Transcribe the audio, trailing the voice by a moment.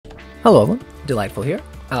Hello, Delightful here.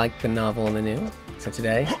 I like the novel and the new. So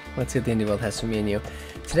today, let's see what the indie world has for me and you.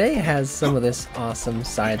 Today it has some of this awesome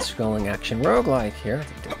side-scrolling action roguelike here. I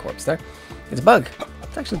think I did a corpse there. It's a bug.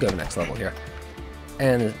 Let's actually go to the next level here.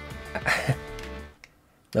 And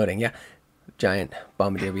loading, yeah. Giant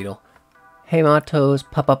bombardier beetle. Hemato's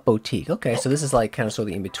pop-up boutique. Okay, so this is like kind of sort of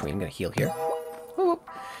the in-between. I'm gonna heal here. Whoop.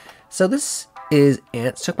 So this is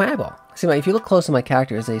ants took my eyeball. See, if you look close to my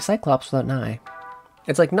character, it's a cyclops without an eye.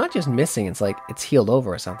 It's like not just missing, it's like it's healed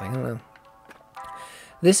over or something. I don't know.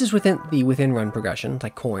 This is within the run progression,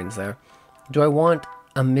 like coins there. Do I want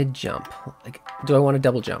a mid jump? Like, do I want a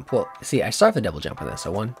double jump? Well, see, I start the double jump on this.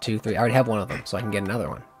 So 1, 2, 3. I already have one of them, so I can get another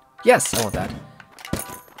one. Yes, I want that.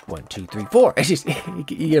 1, 2, 3, 4. It's just you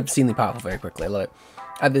get obscenely powerful very quickly. I love it.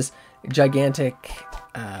 I have this gigantic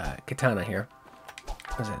katana here.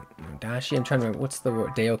 What is it? Dashi? I'm trying to remember. What's the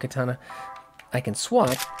word? Deo katana? I can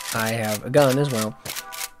swap. I have a gun as well.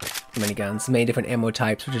 Many guns, many different ammo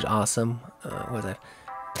types, which is awesome. What is that?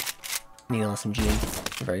 Needle SMG,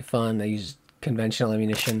 very fun. I use conventional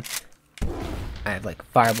ammunition. I have like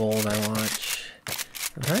fireballs I launch.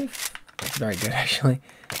 That's very good actually.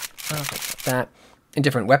 That. And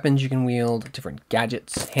different weapons you can wield, different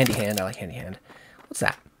gadgets. Handy hand, I like handy hand. What's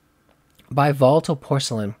that? By volatile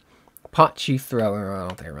porcelain. Pot you throw. I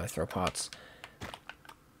don't think I really throw pots.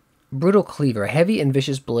 Brutal Cleaver, a heavy and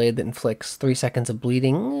vicious blade that inflicts 3 seconds of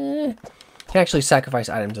bleeding. Can actually sacrifice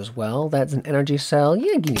items as well. That's an energy cell.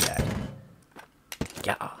 Yeah, give me that.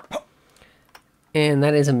 Yeah. And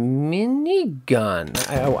that is a minigun.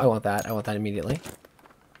 I want that. I want that immediately.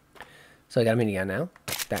 So I got a minigun now.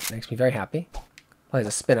 That makes me very happy. Plays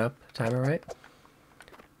a spin-up timer, right?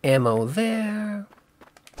 Ammo there.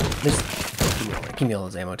 Give me all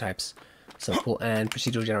those ammo types. So cool. And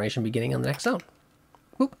procedural generation beginning on the next zone.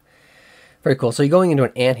 Whoop. Very cool. So you're going into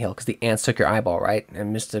an anthill because the ants took your eyeball, right?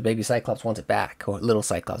 And Mr. Baby Cyclops wants it back. Or Little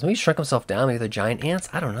Cyclops. Maybe he shrunk himself down. Maybe they're giant ants.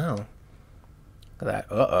 I don't know. Look at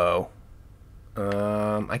that. Uh-oh.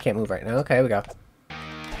 I can't move right now. Okay, we go.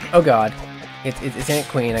 Oh, God. It's Ant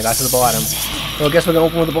Queen. I got to the bottom. Well, I guess we're going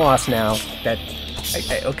to open with the boss now.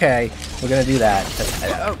 Okay, we're going to do that.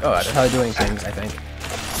 Oh, God. That's how they're doing things, I think.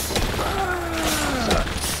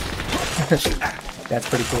 That's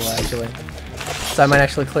pretty cool, actually. So I might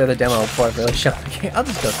actually clear the demo before I really show the game. I'll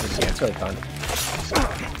just go through the game. It's really fun.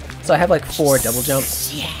 So I have like 4 double jumps.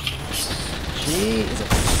 She is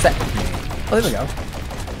upset with me. Oh, there we go.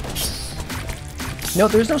 No,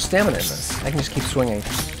 there's no stamina in this. I can just keep swinging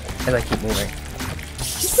as I keep moving.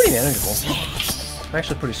 She's pretty manageable. I'm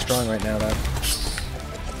actually pretty strong right now, though.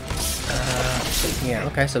 Yeah,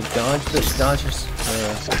 okay, so dodge the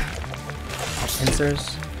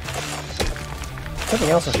pincers. Something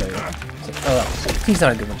else I'll show you. Oh, he's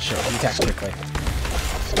not a good one to show. He attacks quickly.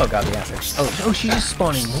 Oh god, the acid. Oh, she's just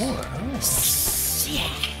spawning more.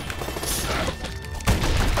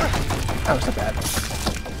 Oh, it's not bad.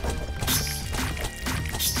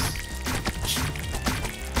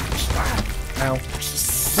 Ow.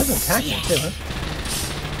 Doesn't attack him too, huh?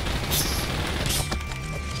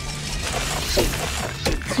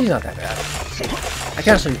 She's not that bad. I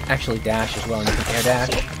can actually dash as well, and you can air dash.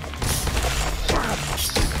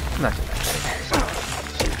 Not too bad.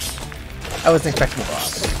 I wasn't expecting a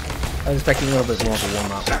boss. I was expecting a little bit more of a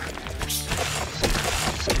warm-up.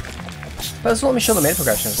 But this will let me show the main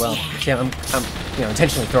progression as well. See, I'm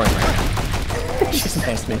intentionally throwing right now. She's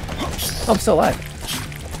nice to me. Oh, I'm still alive.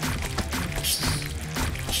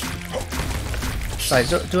 So I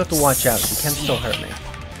do have to watch out. She can still hurt me.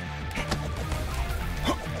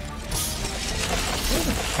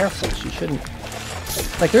 Careful, she shouldn't.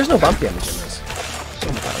 Like, there's no bump damage in this.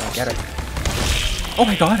 Oh my god, I get her. Oh,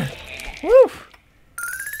 I got her. Woo!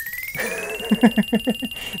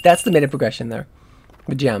 That's the meta progression there.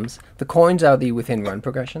 The gems. The coins are the within run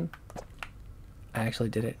progression. I actually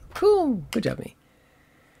did it. Cool. Good job, me.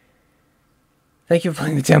 Thank you for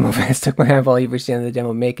playing the demo, fans. Took my eyeball. You've reached the end of the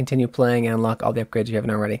demo. May continue playing and unlock all the upgrades you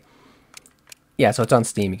haven't already. Yeah, so it's on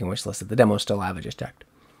Steam. You can wishlist it. The demo's still live. I just checked.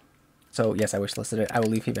 So, yes, I wishlisted it. I will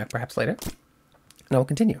leave feedback perhaps later. And I will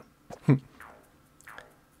continue.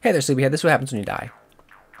 Hey there, Sleepyhead. This is what happens when you die.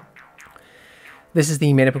 This is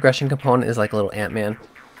the meta progression component. Is like a little Ant-Man.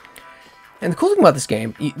 And the cool thing about this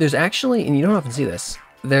game, there's actually, and you don't often see this,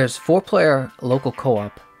 there's 4-player local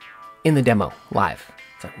co-op in the demo, live.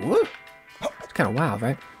 It's like, whoa. It's kind of wild,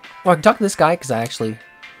 right? Well, I can talk to this guy because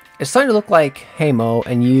it's starting to look like, hey, Mo,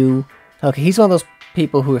 and you. Okay, he's one of those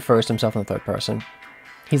people who refers to himself in the third person.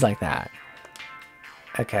 He's like that.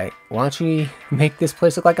 Okay, why don't we make this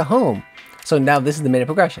place look like a home? So now this is the meta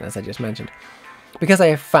progression, as I just mentioned. Because I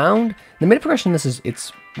have found the meta progression,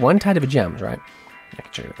 it's one type of gems, right? I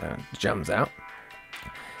can show you the gems out.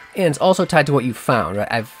 And it's also tied to what you found, right?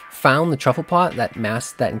 I've found the truffle pot, that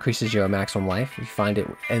increases your maximum life. You find it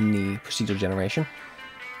in the procedural generation.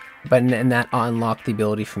 But and that unlocked the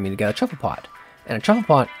ability for me to get a truffle pot. And a truffle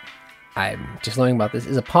pot, I'm just learning about this,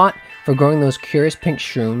 is a pot for growing those curious pink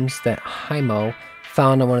shrooms that Haimo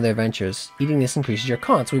found on one of their adventures. Eating this increases your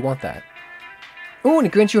con, so we want that. Oh, and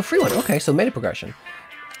it grants you a free one. Okay, so meta progression.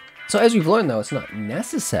 So as we've learned, though, it's not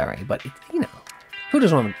necessary, but, you know, who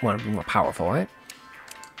doesn't want to be more powerful, right?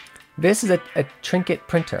 This is a trinket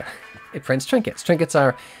printer. It prints trinkets. Trinkets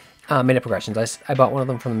are meta progressions. I bought one of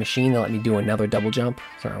them from the machine that let me do another double jump.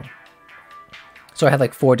 So I had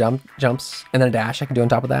like 4 jumps and then a dash I can do on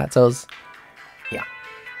top of that. So yeah.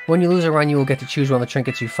 When you lose a run, you will get to choose one of the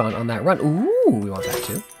trinkets you found on that run. Ooh, we want that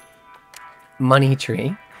too. Money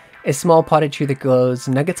tree. A small potted tree that glows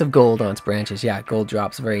nuggets of gold on its branches. Yeah, gold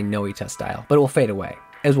drops, very Noita style, but it will fade away,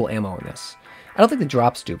 as will ammo in this. I don't think the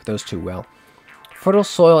drops do, but those two will. Fertile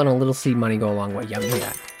soil and a little seed money go a long way. Yummy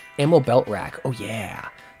that. Ammo belt rack. Oh yeah.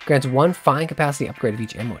 Grants 1 fine capacity upgrade of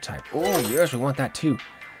each ammo type. Oh yes, we want that too.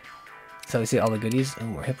 So we see all the goodies and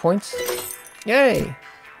more hit points. Yay!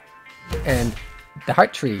 And the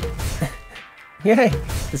heart tree. Yay!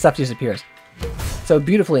 The stuff disappears. So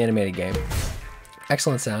beautifully animated game.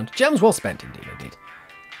 Excellent sound. Gems well spent, indeed, indeed.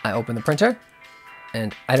 I open the printer,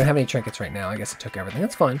 and I don't have any trinkets right now. I guess it took everything.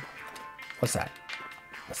 That's fine. What's that?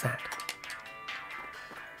 What's that?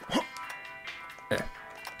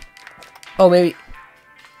 Oh, maybe...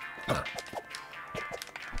 Oh,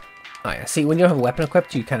 yeah. See, when you don't have a weapon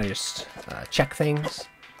equipped, you kind of just check things.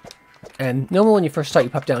 And normally when you first start, you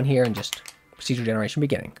pop down here and just procedural generation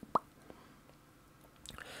beginning.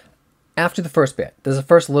 After the first bit, there's a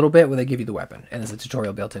first little bit where they give you the weapon, and there's a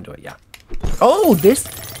tutorial built into it, yeah. Oh, this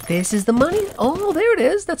is the money. Oh, there it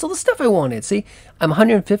is. That's all the stuff I wanted. See, I'm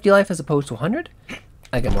 150 life as opposed to 100.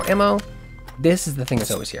 I get more ammo. This is the thing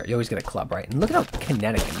that's always here. You always get a club, right? And look at how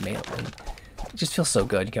kinetic and melee. It just feels so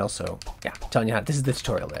good. You can also, yeah, telling you how, this is the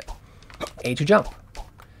tutorial bit. A to jump.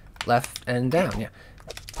 Left and down, yeah.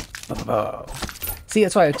 See,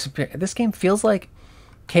 that's why this game feels like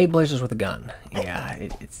Caveblazers with a gun. Yeah,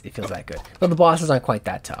 it feels that good. But the bosses aren't quite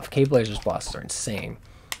that tough. Caveblazers bosses are insane.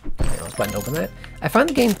 Let's button open that. I find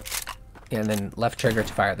the game, and then left trigger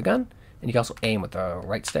to fire the gun, and you can also aim with the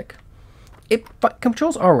right stick. It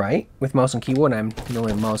controls alright with mouse and keyboard, and I'm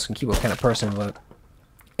normally a mouse and keyboard kind of person, but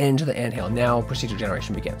into the anthill. Now procedural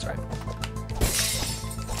generation begins, right?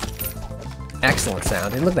 Excellent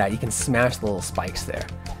sound. And look at that, you can smash the little spikes there.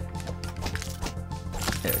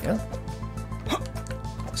 There we go.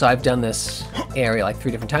 So I've done this area like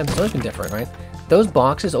 3 different times. It's always been different, right? Those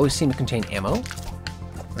boxes always seem to contain ammo,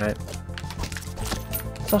 right?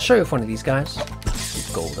 So I'll show you one of these guys.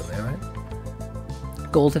 There's gold in there,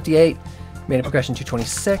 right? Gold 58, meta progression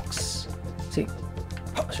 226. See?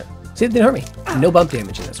 Oh, sure. See, it didn't hurt me. No bump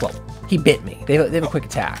damage in this. Well, he bit me. They have a quick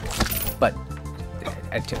attack, but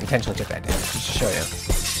I intentionally took that damage just to show you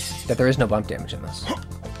that there is no bump damage in this.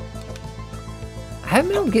 I haven't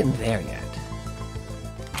been able to get in there yet.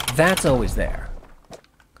 That's always there.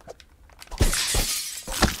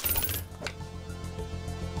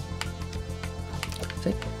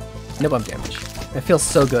 See? No bump damage. It feels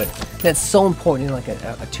so good. And it's so important in like a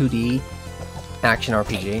 2D action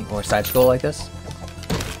RPG or side scroll like this.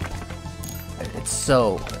 It's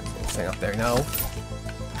so... This thing up there, no.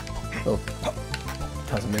 Oh,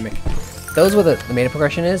 doesn't mimic. Those where the meta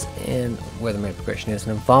progression is, and where the meta progression is.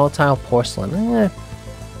 And a volatile porcelain.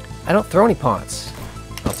 I don't throw any pots.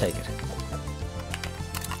 I'll take it.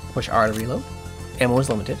 Push R to reload. Ammo is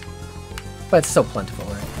limited, but it's so plentiful,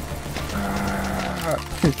 right?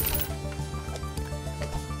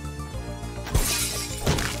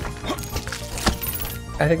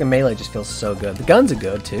 I think the melee just feels so good. The guns are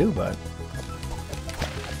good too, but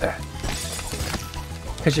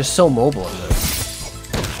because you're so mobile in this.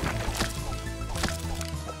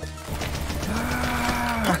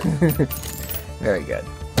 Very good.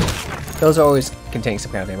 Those are always containing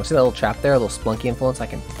some kind of ammo. See that little trap there, a little splunky influence? I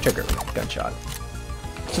can trigger with a gunshot.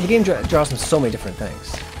 So the game draws from so many different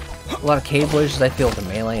things. A lot of Caveblazers I feel with the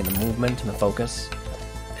melee and the movement and the focus.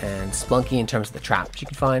 And splunky in terms of the traps you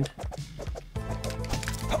can find.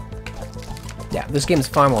 Yeah, this game is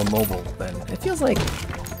far more mobile than... It feels like...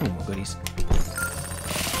 Ooh, more goodies.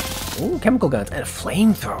 Ooh, chemical guns and a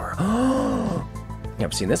flamethrower. Oh!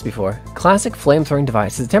 Never seen this before. Classic flame-throwing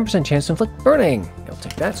device has a 10% chance to inflict burning. I'll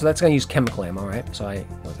take that. So that's going to use chemical ammo, right? So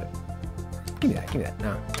what was it? Give me that, give me that.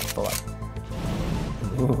 No, full up.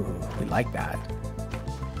 Ooh, we like that.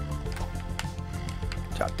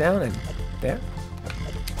 Drop down and there.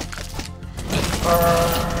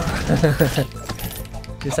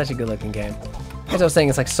 It's such a good looking game. As I was saying,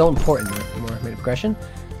 it's like so important in more mid progression.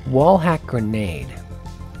 Wall hack grenade.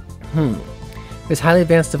 This highly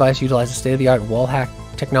advanced device utilizes state-of-the-art wall hack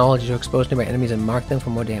technology to expose nearby enemies and mark them for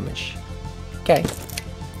more damage. Okay.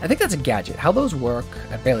 I think that's a gadget. How those work,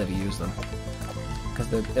 I barely ever use them. Because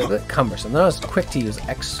they're a bit cumbersome. They're not as quick to use.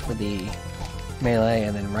 X for the melee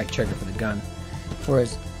and then right trigger for the gun.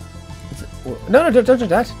 Whereas... No, don't do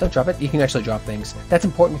that. Don't drop it. You can actually drop things. That's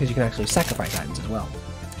important because you can actually sacrifice items as well.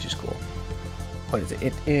 Which is cool. What is it?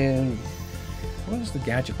 It is... What is the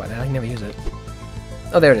gadget button? I can never use it.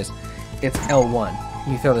 Oh, there it is. It's L1.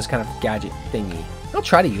 You throw this kind of gadget thingy. I'll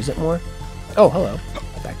try to use it more. Oh, hello.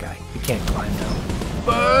 That guy. You can't climb now.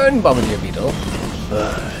 Burn, Bombardier Beetle.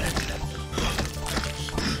 Burn.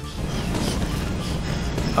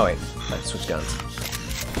 Oh, wait. Let's switch guns.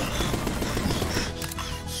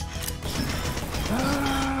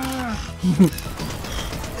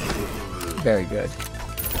 Very good.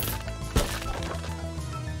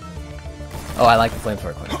 Oh, I like the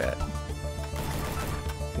flamethrower quite a bit.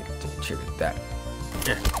 Trigger that.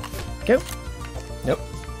 Okay. Nope.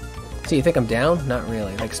 So you think I'm down? Not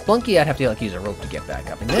really. Like Splunky, I'd have to like use a rope to get back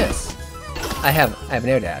up. In this, I have an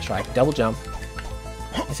air dash, right? I can double jump.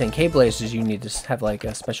 I'm saying Caveblazers, you need to have like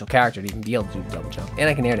a special character to even be able to do the double jump, and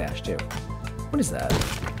I can air dash too. What is that?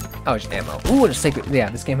 Oh, it's ammo. Ooh, it's a secret. Yeah,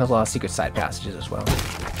 this game has a lot of secret side passages as well.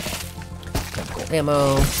 Cool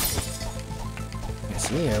ammo. Yes,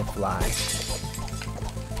 here, fly.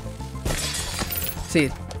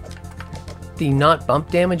 See, the not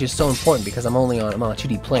bump damage is so important because I'm on a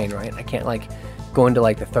 2D plane, right? I can't like go into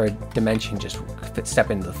like the third dimension, just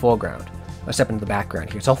step into the foreground or step into the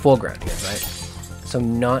background here. It's all foreground here, right? So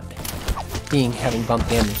not having bump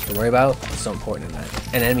damage to worry about is so important in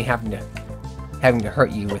that. An enemy having to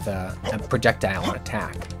hurt you with a projectile on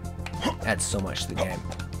attack adds so much to the game.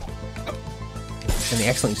 And the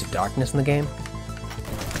excellent use of darkness in the game,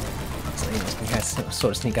 so you can kind of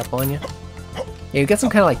sort of sneak up on you. Yeah, you get some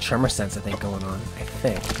kind of like tremor sense, I think, going on. I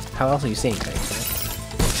think. How else are you seeing things,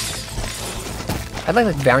 right? I'd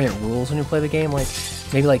like variant rules when you play the game, like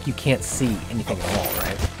maybe like you can't see anything at all,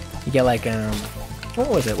 right? You get like what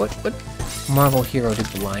was it? What Marvel hero did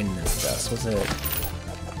blindness to us? Was it?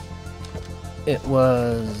 It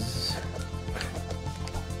was...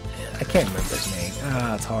 I can't remember his name.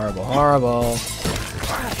 Ah, it's horrible. Horrible.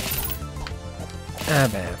 Ah,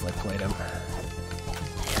 Ben Affleck played him.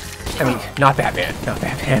 I mean, not Batman. Not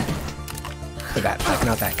Batman. Like,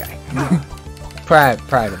 not that guy. prior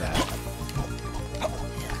to that.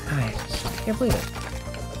 I can't believe it.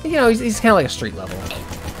 You know, he's kind of like a street level.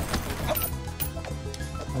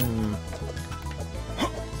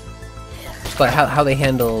 But how they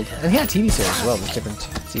handled... And yeah, TV series as well. There's different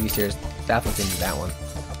TV series. Affleck didn't do that one.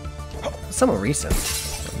 Somewhat recent.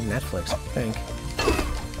 Netflix, I think.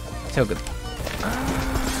 So good.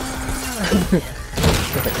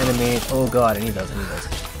 Different enemies. Oh god, I need those.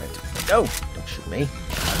 Right. No! Don't shoot me.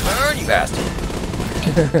 Burn, you bastard!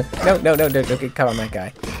 No, don't get caught on that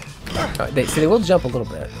guy. Oh, they will jump a little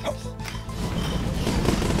bit.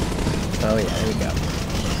 Oh yeah, there we go.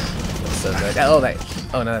 So good.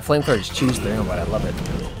 Oh, no, that flamethrower just chews through. Oh, but I love it.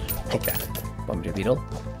 Take that. Bombardier Beetle.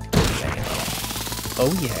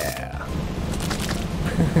 Oh yeah.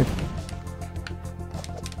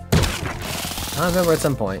 I remember at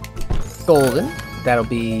some point. Golden. That'll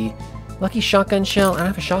be lucky shotgun shell. I don't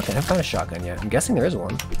have a shotgun. I haven't found a shotgun yet. I'm guessing there is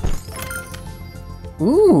one.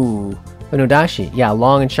 Ooh. Nodashi. Yeah,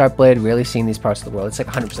 long and sharp blade. Rarely seen these parts of the world. It's like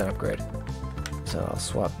 100% upgrade. So I'll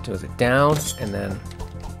swap to it down and then.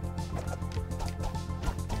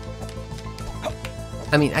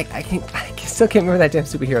 I mean, I still can't remember that damn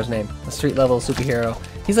superhero's name. A street level superhero.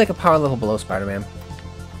 He's like a power level below Spider-Man.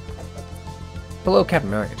 Below Captain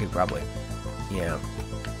America too, probably. Yeah.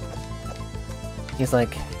 He's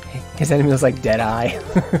like, his enemy was like Deadeye.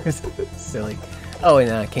 Silly. Oh,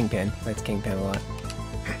 and Kingpin. That's Kingpin a lot.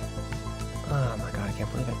 Oh my god, I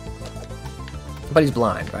can't believe it. But he's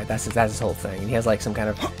blind, right? That's his whole thing. And he has like some kind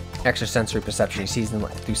of extrasensory perception. He sees them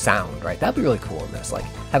like through sound, right? That'd be really cool in this. Like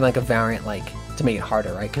having like a variant like to make it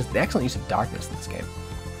harder, right? Because the excellent use of darkness in this game.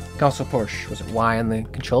 You can also push, was it Y on the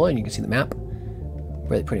controller, and you can see the map.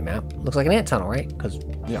 Really pretty map. Looks like an ant tunnel, right? Because,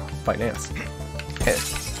 you know, fighting ants.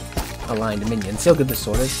 Aligned minions. See how good this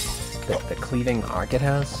sword is? The cleaving arc it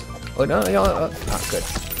has? Oh, no, oh, good.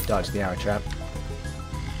 Dodge the arrow trap.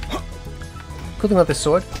 Cool thing about this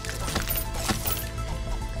sword.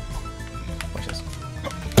 Watch this.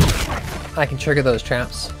 I can trigger those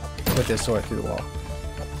traps with this sword through the wall.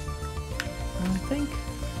 I think.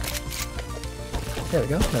 There we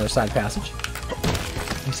go. Another side passage.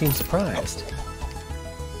 He seems surprised.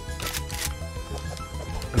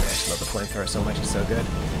 flamethrower so much, it's so good.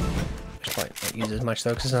 I should probably not use it as much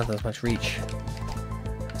though, because it's not as much reach.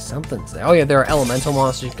 Something's there. Oh yeah, there are elemental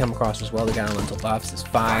monsters you can come across as well. They got elemental buffs. There's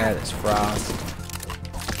fire, there's frost.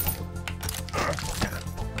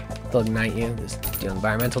 They'll ignite you. There's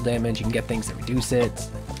environmental damage. You can get things that reduce it. This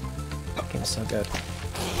game is so good.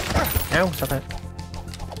 Ow, stop that.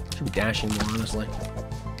 Should be dashing more, honestly.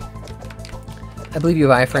 I believe you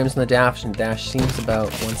have iframes in the dash, and dash seems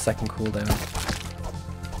about 1 second cooldown.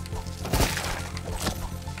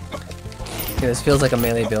 Yeah, this feels like a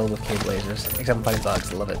melee build with Caveblazers, except I'm fighting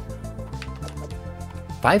bugs. I love it.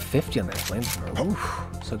 550 on that flamethrower.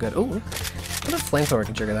 Ooh, so good. Ooh, what if flamethrower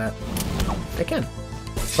can trigger that? It can.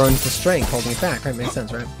 Burns the strength, holding it back. Right, makes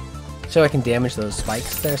sense, right? So I can damage those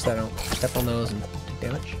spikes there, so I don't step on those and take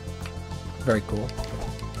damage. Very cool.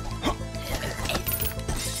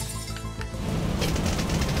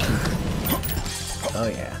 Oh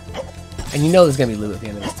yeah. And you know there's gonna be loot at the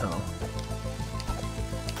end of this tunnel.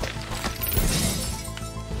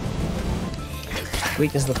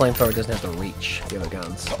 Weakness of the flamethrower doesn't have to reach the other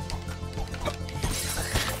guns.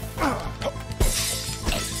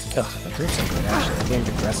 Ugh, that group's so good actually. That game's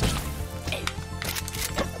aggressive.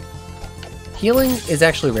 Healing is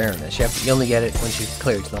actually rare in this. You only get it once you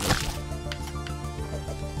clear each level.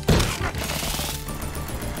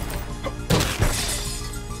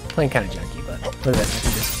 Playing kind of junky, but look at this. I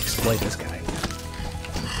can just exploit this guy.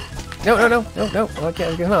 No, no, no, no, no.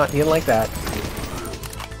 Okay, come on. He didn't like that.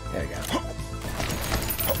 There we go.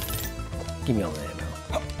 Give me all the ammo.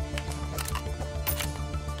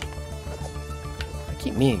 I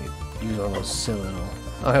keep meaning to use all those silly little...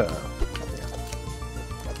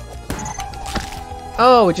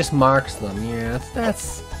 Oh, it just marks them. Yeah,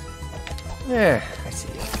 that's... Yeah, I see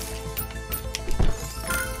it.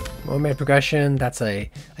 More progression. That's a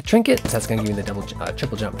trinket. So that's going to give me the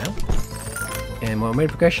triple jump now. And more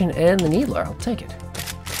progression and the needler. I'll take it.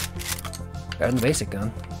 Better than the basic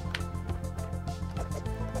gun.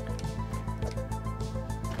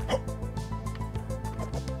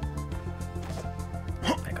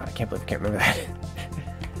 My god, I can't believe I can't remember that.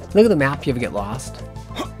 Look at the map. You ever get lost?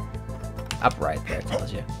 Up right there,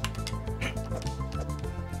 tells you.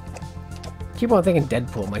 Keep on thinking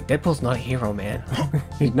Deadpool. I'm like, Deadpool's not a hero, man.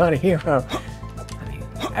 He's not a hero.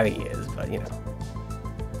 I mean, he is, but you know.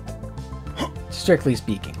 Strictly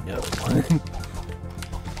speaking, no.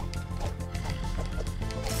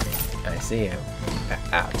 I see you.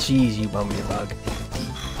 Ow, jeez, you bummed me bug.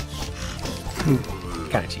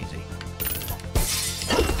 Kind of cheesy.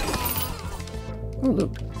 Ooh,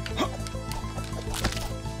 loot.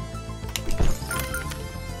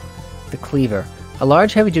 The cleaver. A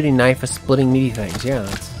large heavy-duty knife for splitting meaty things. Yeah,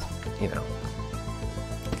 that's, you know.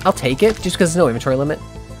 I'll take it, just because there's no inventory limit.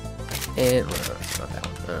 And, it's not that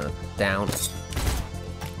one. Down.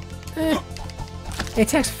 It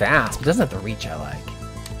attacks fast, but doesn't have the reach I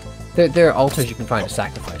like. There are altars you can find to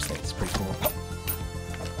sacrifice things. It's pretty cool.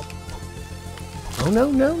 Oh,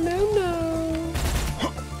 no, no, no, no.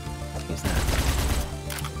 Use that.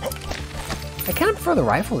 I kind of prefer the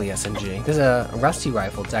rifle to the SMG. There's a rusty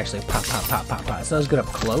rifle. It's actually pop, pop, pop, pop, pop. It's not as good up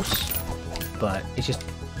close, but it's just,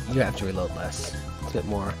 you have to reload less. It's a bit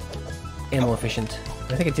more ammo efficient.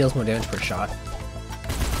 I think it deals more damage per shot.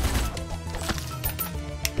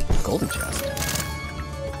 Golden chest.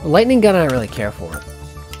 The lightning gun I don't really care for.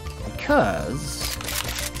 Because...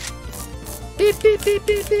 Beep, beep, beep,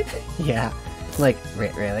 beep, beep. Yeah. Like,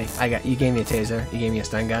 really? You gave me a taser, you gave me a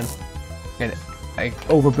stun gun, and I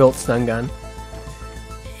overbuilt stun gun.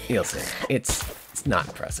 You'll see. It's not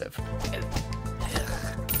impressive.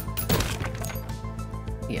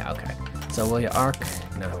 Yeah, okay. So will you arc?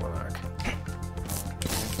 No, I won't arc.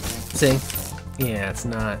 See? Yeah, it's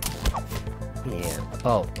not. Yeah.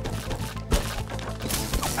 Oh.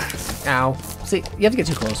 Ow. See, you have to get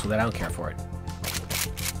too close with it. I don't care for it.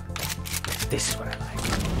 This is what I like.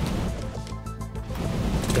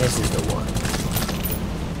 This is the one.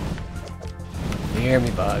 Hear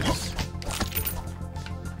me, bugs.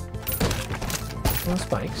 No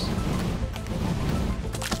spikes.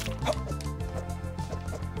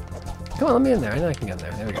 Come on, let me in there. I know I can get in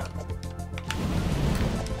there. There we go.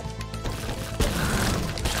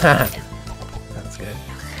 That's good.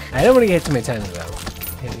 I don't want to get hit too many times though.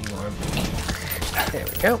 Hit me more. There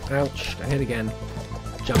we go. Ouch. I hit again.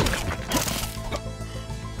 Jump.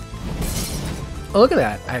 Oh, look at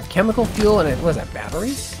that. I have chemical fuel and what is that,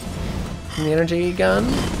 batteries? From the energy gun?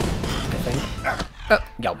 I think. Oh,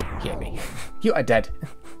 yelp. He hit me. You are dead.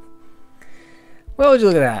 Well, would you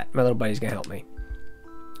look at that? My little buddy's gonna help me.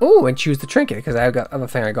 Oh, and choose the trinket, because I got other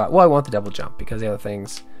thing I got. Well, I want the double jump, because the other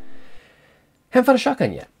things... Haven't found a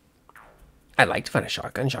shotgun yet. I'd like to find a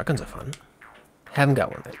shotgun. Shotguns are fun. Haven't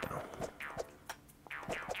got one yet, though.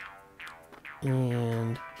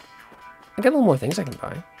 And I got a little more things I can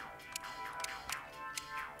buy.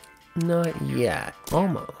 Not yet.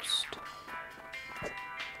 Almost.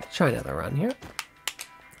 Let's try another run here.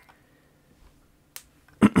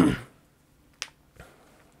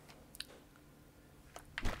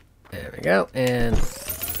 There we go. And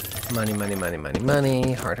money, money, money, money,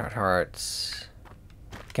 money. Heart, heart, hearts.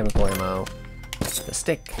 Chemical ammo. The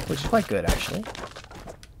stick, which is quite good, actually.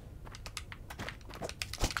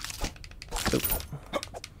 Oop.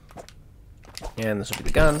 And this will be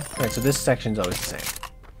the gun. Alright, so this section's always the same.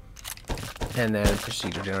 And then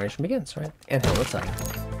procedural generation begins, right? And hell, what's up?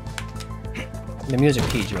 The music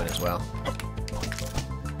keys you in as well.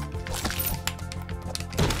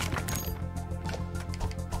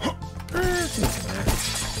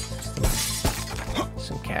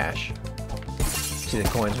 Some cash. See, the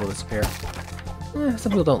coins will disappear.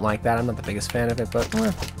 Some people don't like that. I'm not the biggest fan of it, but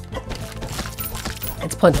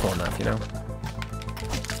it's plentiful enough, you know?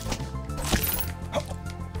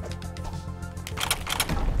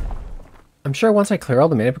 I'm sure once I clear all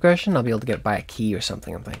the menu progression, I'll be able to buy a key or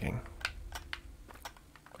something, I'm thinking.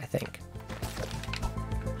 I think.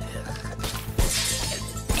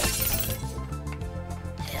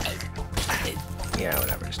 Yeah,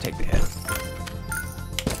 whatever. Just take the hit.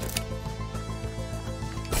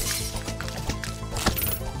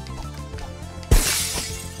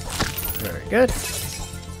 Very good.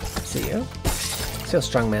 See you. See how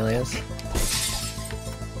strong melee is?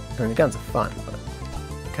 I mean, the guns are fun, but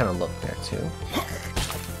kind of look there too.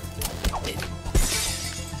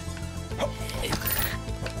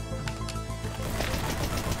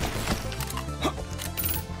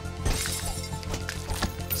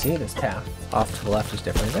 See, this tap off to the left is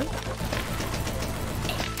different, isn't it?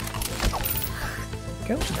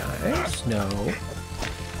 Go, nice. No.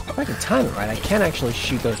 If I can time it right, I can actually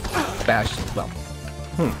shoot those bashes as well.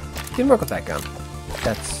 Didn't work with that gun.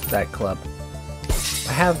 That's that club.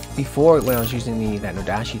 I have before, when I was using that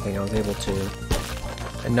Nodashi thing, I was able to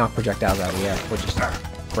knock projectiles out of the air, or just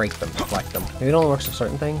break them, deflect them. Maybe it only works for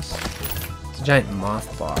certain things. It's a giant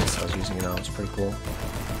moth boss I was using it on. It was pretty cool.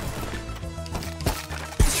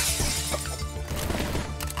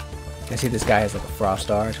 I see this guy has like a frost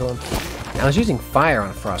star to him. And I was using fire on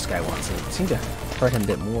a frost guy once, and it seemed to hurt him a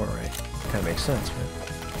bit more, right? Kind of makes sense, right?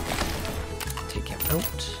 Take him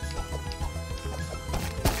out.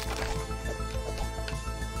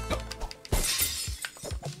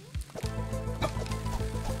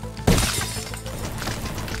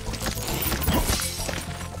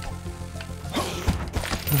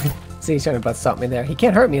 See, he's trying to butt stop me there. He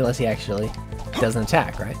can't hurt me unless he actually doesn't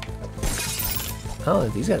attack, right? Oh,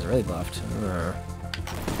 these guys are really buffed.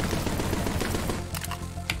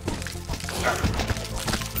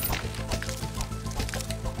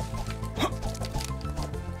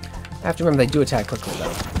 I have to remember they do attack quickly,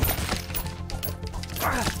 though.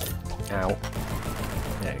 Ow.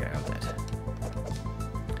 There you go, dead.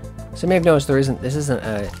 So you may have noticed this isn't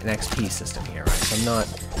an XP system here, right? So I'm not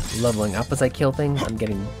leveling up as I kill things. I'm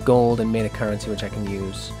getting gold and meta currency, which I can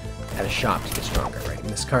use at a shop to get stronger, right? In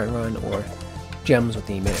this current run, or gems with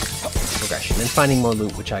the meta progression. And finding more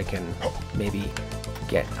loot, which I can maybe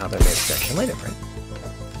get out of the meta section later, right?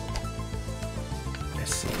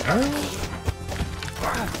 Let's see.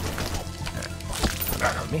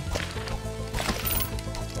 Not on me.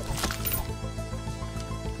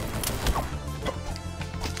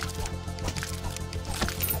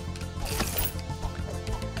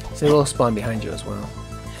 So they will spawn behind you as well.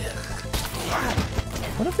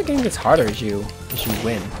 What if the game gets harder as you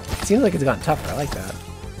win? It seems like it's gotten tougher. I like that.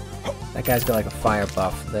 That guy's got like a fire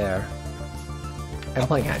buff there. I'm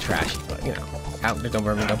playing kind of trashy, but you know. Out! Don't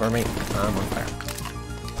burn me! Don't burn me! I'm on fire.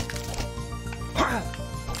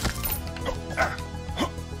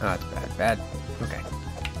 Ah, it's bad. Bad. Okay.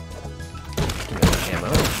 Give me some ammo.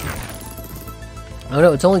 Oh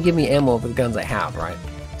no, it's only giving me ammo for the guns I have, right?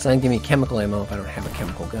 It's not giving me chemical ammo if I don't have a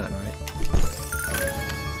chemical gun, right?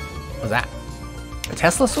 What's that? A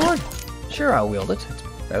Tesla sword? Sure, I'll wield it. It's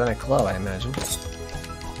better than a club, I imagine.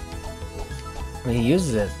 I mean, he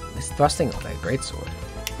uses it. He's thrusting with that great sword.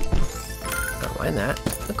 Don't mind that.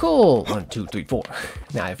 Cool! 1, 2, 3, 4.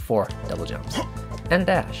 Now I have 4 double jumps. And a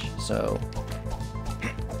dash, so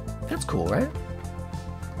that's cool, right?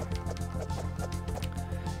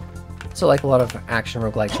 So like a lot of action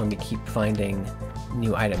roguelites, when we keep finding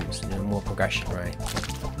new items, more progression, right?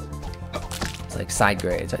 It's like side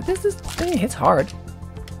grades. Like, this thing hits hard.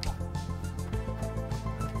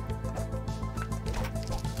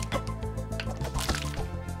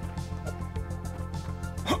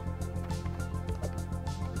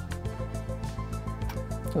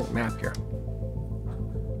 Oh, map here.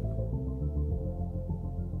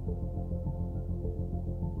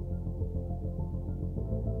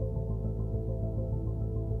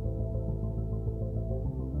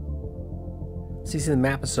 So you see the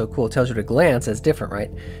map is so cool. It tells you at a glance it's different,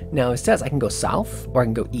 right? Now it says I can go south or I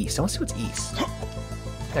can go east. I want to see what's east.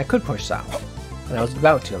 And I could push south. And I was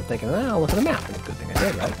about to. I'm thinking, well, I'll look at the map. And good thing I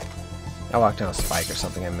did, right? I walked down a spike or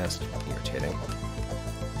something I missed. Irritating.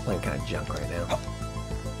 Playing kind of junk right now.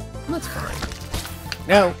 That's fine.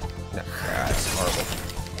 No! No, that's horrible.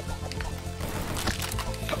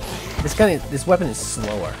 This weapon is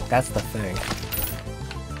slower. That's the thing.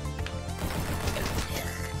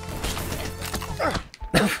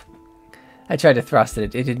 I tried to thrust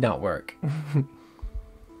it. It did not work.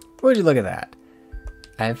 Would you look at that?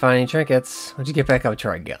 I didn't find any trinkets. Why'd you get back up and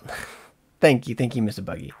try again? Thank you, Mr.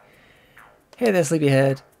 Buggy. Hey there,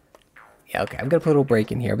 sleepyhead. Yeah, okay, I'm gonna put a little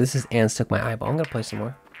break in here. But this is Ants Took My Eyeball. I'm gonna play some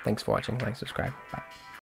more. Thanks for watching. Like, subscribe. Bye.